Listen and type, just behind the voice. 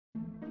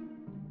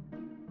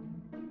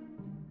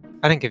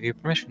I didn't give you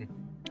permission.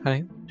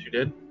 You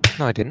did?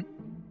 No, I didn't.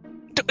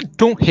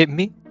 Don't hit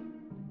me.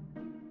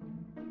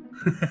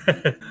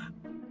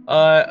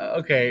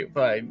 Okay,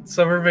 fine.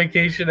 Summer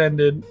vacation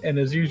ended, and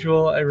as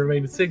usual, I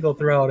remained single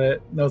throughout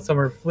it. No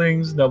summer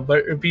flings, no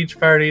beach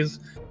parties,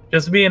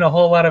 just me and a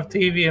whole lot of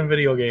TV and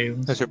video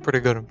games. That's a pretty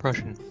good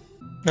impression.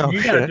 No,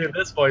 you gotta do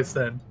this voice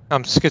then.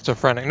 I'm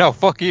schizophrenic. No,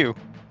 fuck you.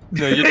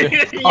 No, you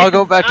do. I'll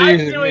go back to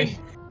using me.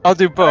 I'll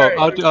do both. Right.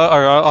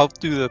 I'll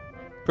do the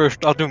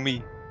first. I'll do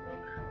me.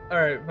 All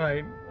right,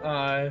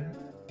 fine.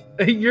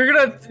 You're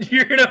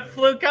gonna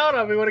fluke out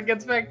on me when it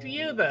gets back to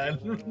you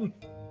then.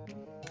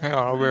 Hang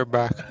on, I'll be right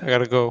back. I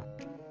gotta go.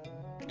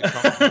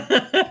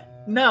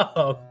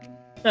 No.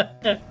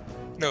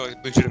 No, it's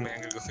legitimate.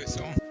 I'm gonna go face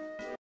someone.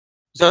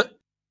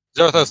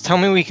 Zarthos, tell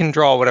me we can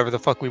draw whatever the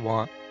fuck we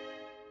want.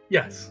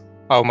 Yes.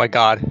 Oh my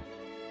god.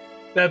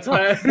 That's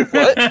why.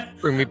 What?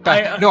 Bring me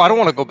back. No, I don't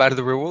want to go back to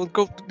the real world.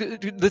 Go.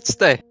 Let's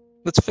stay.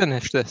 Let's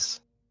finish this.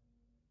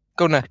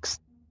 Go next.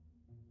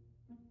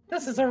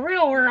 This is a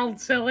real world,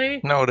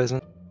 silly. No, it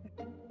isn't.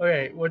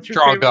 Okay, what's your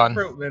Draw a favorite gun.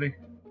 fruit, Minnie?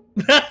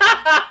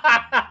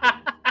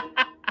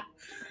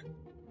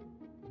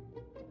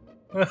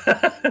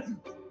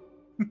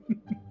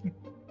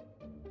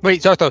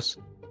 Wait, Zarthos.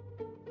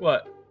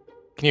 What?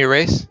 Can you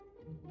erase?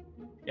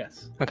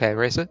 Yes. Okay,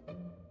 erase it.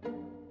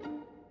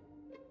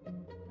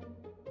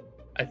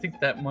 I think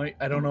that might.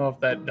 I don't know if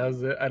that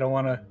does it. I don't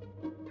want to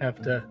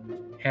have to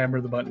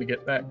hammer the button to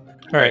get back.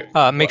 All right.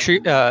 Make sure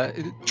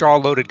draw a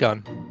loaded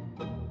gun.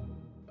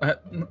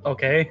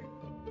 Okay.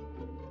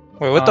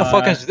 Wait, what the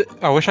fuck is?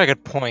 I wish I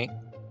could point.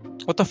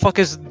 What the fuck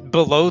is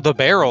below the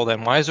barrel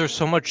then? Why is there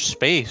so much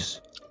space?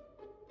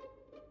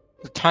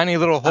 A tiny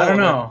little hole. I don't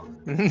know.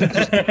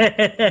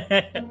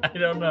 I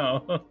don't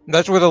know.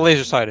 That's where the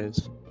laser sight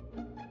is.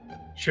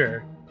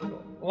 Sure.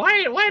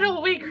 Why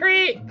don't we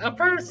create a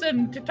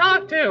person to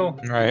talk to?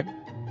 Right.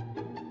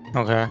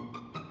 Okay.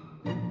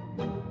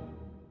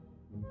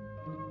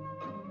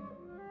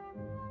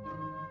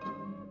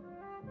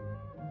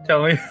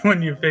 Tell me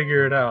when you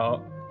figure it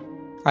out.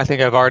 I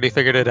think I've already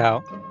figured it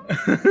out.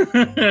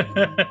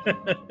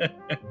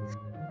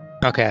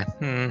 Okay.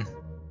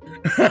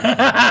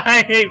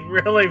 I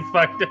really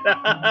fucked it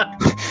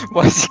up.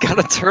 Why has he got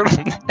a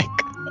turtleneck?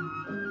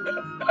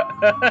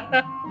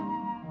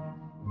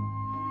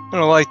 I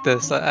don't like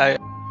this.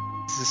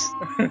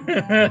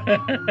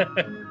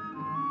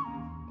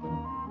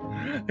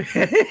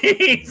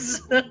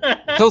 He's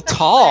so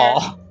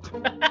tall.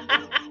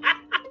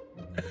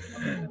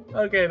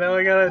 Okay, now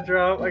I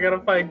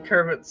gotta find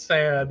Kermit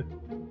sad.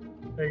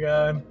 Hang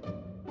on.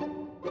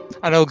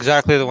 I know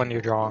exactly the one you're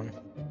drawing.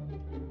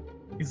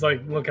 He's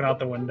like looking out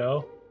the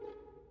window.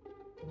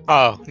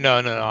 Oh, no.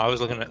 I was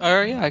looking at...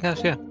 Oh, yeah, I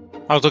guess, yeah.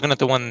 I was looking at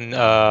the one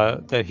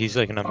that he's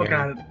like in a mirror.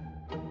 Oh, God.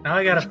 Now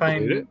I gotta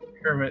find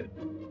Kermit.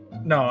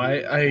 No,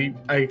 I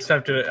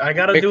accepted it. I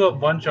gotta do a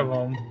bunch of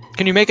them.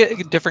 Can you make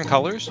it different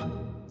colors?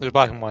 There's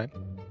black and white.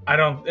 I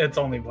don't... It's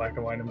only black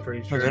and white, I'm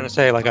pretty sure. I was gonna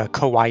say, like a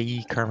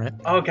kawaii Kermit.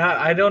 Oh, God.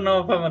 I don't know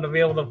if I'm gonna be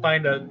able to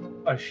find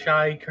a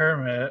shy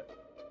Kermit.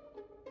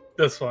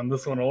 This one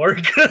will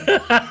work.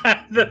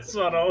 This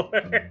one will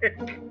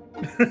work.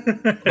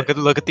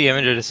 look at the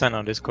image I just sent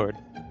on Discord.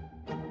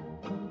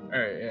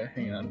 Alright, yeah,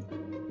 hang on.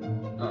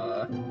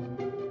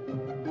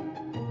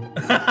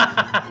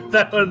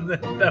 That one.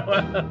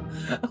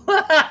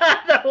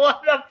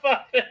 What the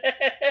fuck?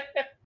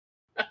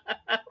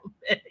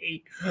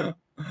 Hey,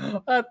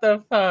 what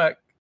the fuck?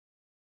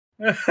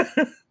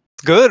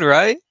 Good,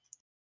 right?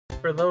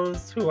 For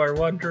those who are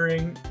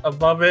wondering,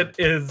 above it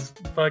is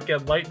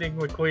fucking Lightning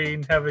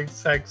McQueen having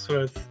sex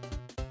with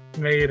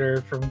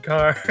Mater from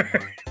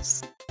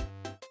Cars.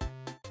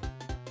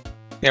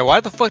 Yeah,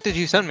 why the fuck did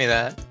you send me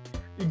that?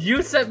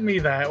 You sent me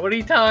that. What are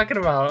you talking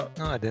about?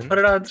 No, I didn't. Put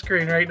it on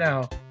screen right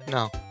now.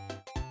 No.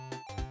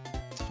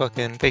 It's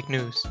fucking fake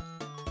news.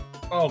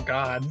 Oh,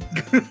 God.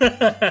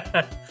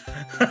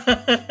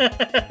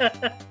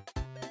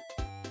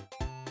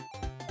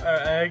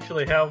 I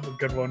actually have a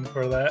good one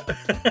for that.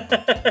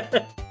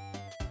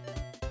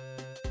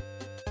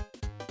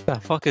 The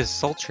fuck is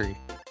sultry?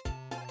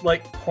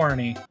 Like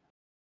horny.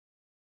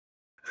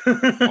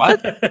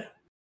 What?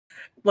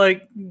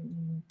 Like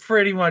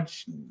pretty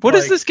much. What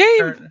is this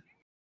game?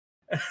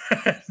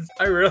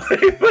 I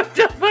really put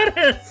the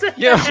buttons.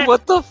 Yeah,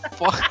 what the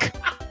fuck?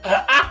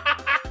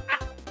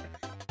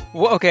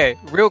 Well, okay,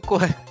 real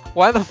quick.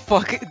 Why the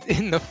fuck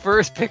in the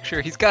first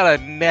picture he's got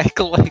a neck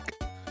like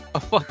a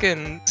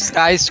fucking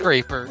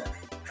skyscraper?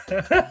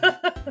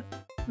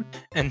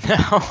 And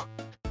now...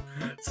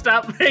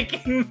 Stop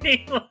making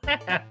me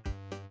laugh.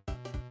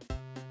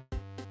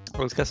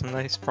 Oh, he's got some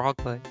nice frog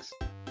legs.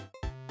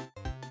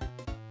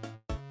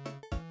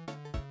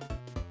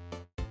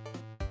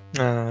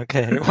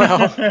 Okay,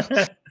 well...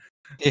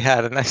 he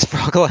had a nice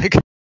frog leg.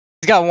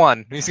 He's got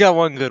one. He's got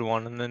one good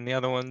one, and then the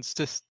other one's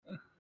just...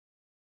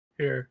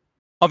 Here.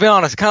 I'll be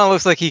honest, it kind of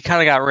looks like he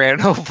kind of got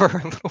ran over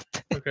a little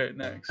bit. Okay,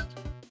 next.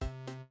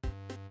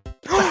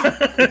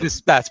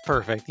 That's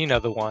perfect. You know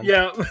the one.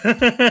 Yeah.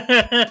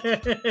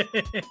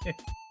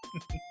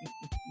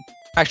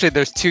 Actually,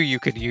 there's 2 you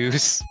could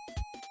use.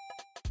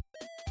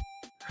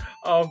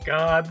 Oh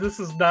god, this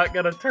is not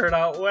gonna turn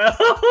out well.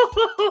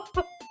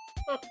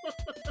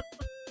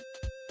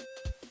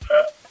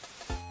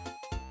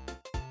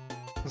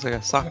 It's like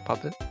a sock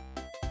puppet.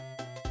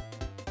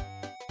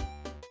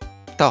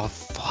 The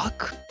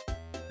fuck?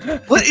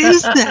 What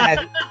is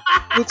that?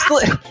 Looks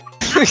like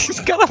he's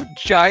got a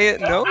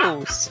giant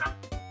nose.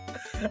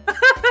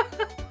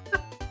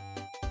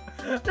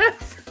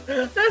 That's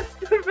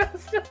the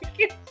best I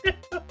can do.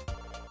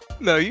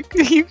 No, you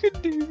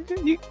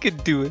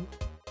could do it.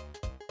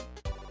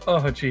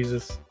 Oh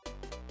Jesus,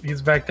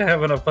 he's back to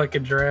having a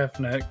fucking giraffe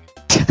neck.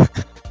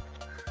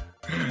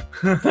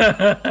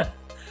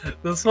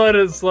 This one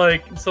is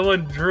like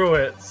someone drew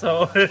it,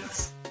 so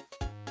it's.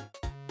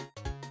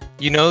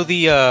 You know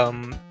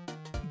the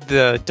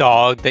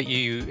dog that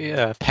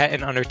you pet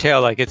in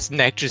Undertale, like its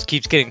neck just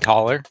keeps getting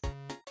taller.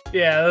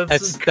 Yeah,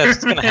 That's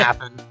gonna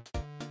happen.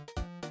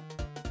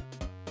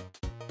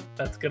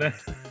 That's gonna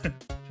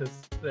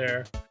just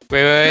there.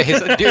 Wait,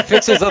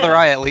 fix his other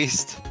eye at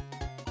least.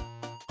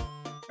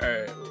 All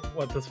right,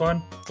 what this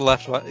one? The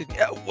left one.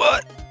 Yeah,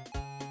 what?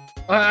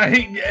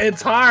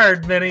 It's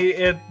hard, Minnie.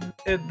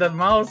 The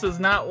mouse is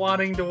not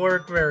wanting to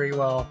work very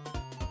well.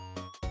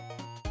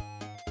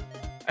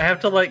 I have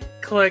to like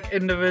click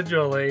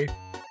individually.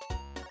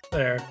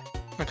 There.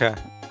 Okay.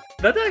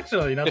 That's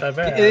actually not that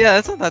bad. Yeah,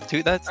 that's not that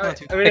too. That's not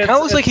too. I mean, it kind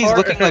of looks like he's hard.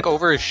 looking like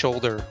over his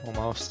shoulder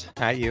almost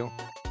at you.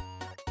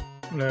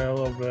 Yeah, a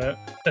little bit.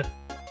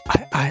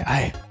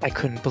 I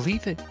couldn't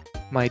believe it.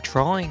 My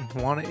drawing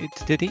wanted it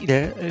to delete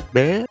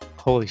it.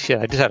 Holy shit!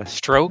 I just had a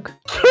stroke.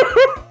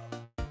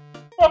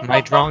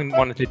 My drawing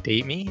wanted to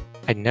date me.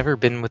 I'd never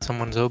been with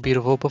someone so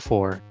beautiful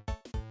before.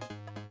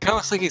 Kind of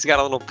looks like he's got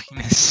a little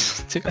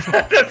penis too.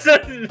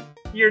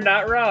 You're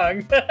not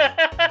wrong.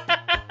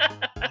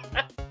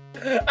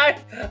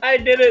 I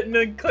did it and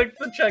then clicked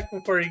the check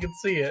before you could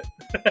see it.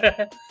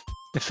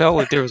 It felt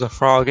like there was a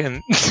frog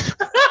in.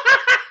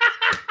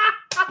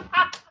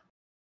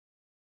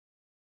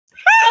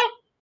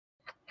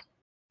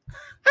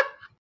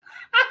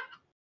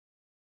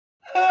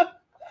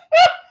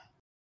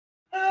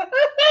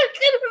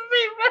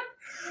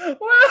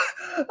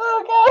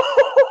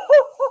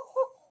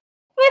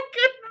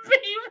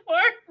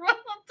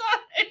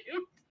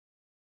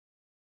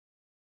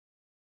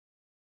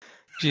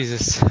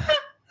 Jesus.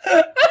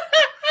 I'm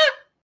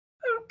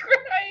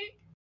crying.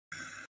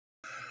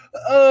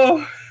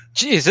 Oh.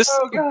 Jesus.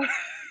 Oh god.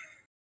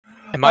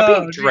 Am I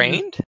being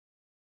drained?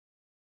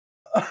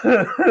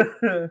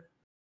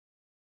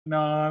 No,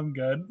 I'm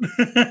good.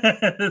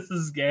 This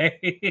is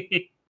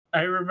gay.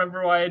 I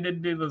remember why I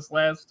didn't do this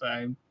last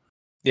time.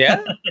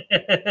 Yeah?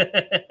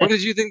 Where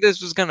did you think this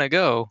was gonna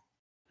go?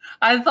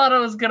 I thought it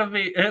was gonna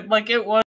be like it was.